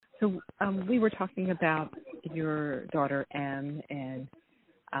So we were talking about your daughter M, and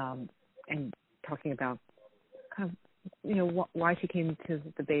talking about kind of why she came to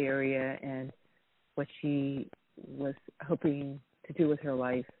the Bay Area and what she was hoping to do with her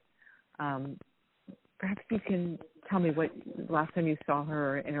life. Perhaps you can tell me what last time you saw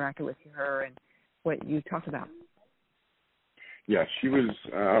her or interacted with her and what you talked about. Yeah, she was.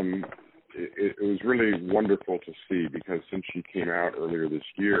 It was really wonderful to see, because since she came out earlier this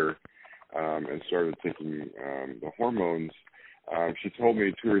year and started taking the hormones, she told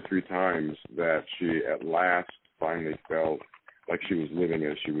me 2 or 3 times that she at last finally felt like she was living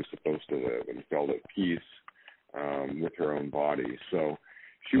as she was supposed to live and felt at peace with her own body. So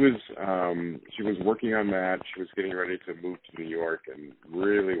she was working on that. She was getting ready to move to New York and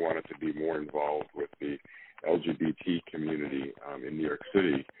really wanted to be more involved with the LGBT community in New York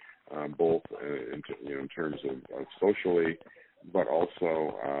City, both in terms of socially, but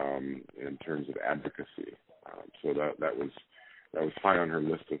also in terms of advocacy. So that was high on her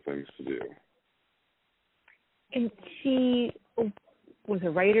list of things to do. And she was a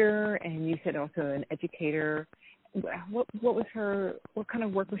writer, and you said also an educator. What was her? What kind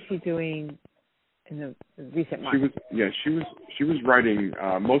of work was she doing in the recent months? She was writing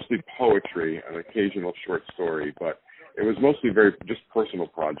mostly poetry, an occasional short story, but it was mostly very just personal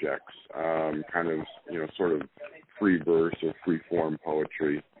projects, kind of sort of free verse or free form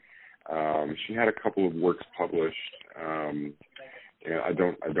poetry. She had a couple of works published. And I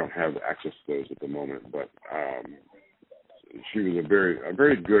don't have access to those at the moment, but she was a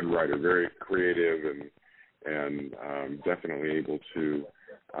very good writer, very creative, and definitely able to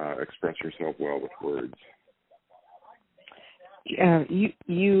express herself well with words.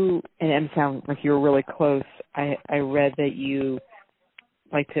 You and Em sound like you were really close. I read that you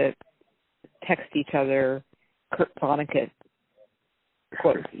like to text each other Kurt Vonnegut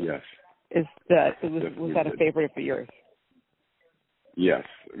quotes. Yes. Was that a favorite of yours? Yes,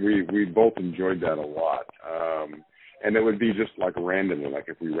 we both enjoyed that a lot, and it would be just like randomly, like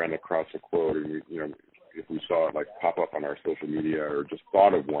if we ran across a quote, and if we saw it like pop up on our social media or just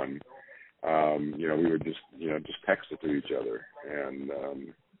thought of one, we would just text it to each other, and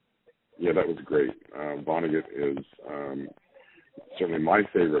that was great. Vonnegut is certainly my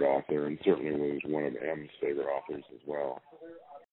favorite author, and certainly was one of M's favorite authors as well.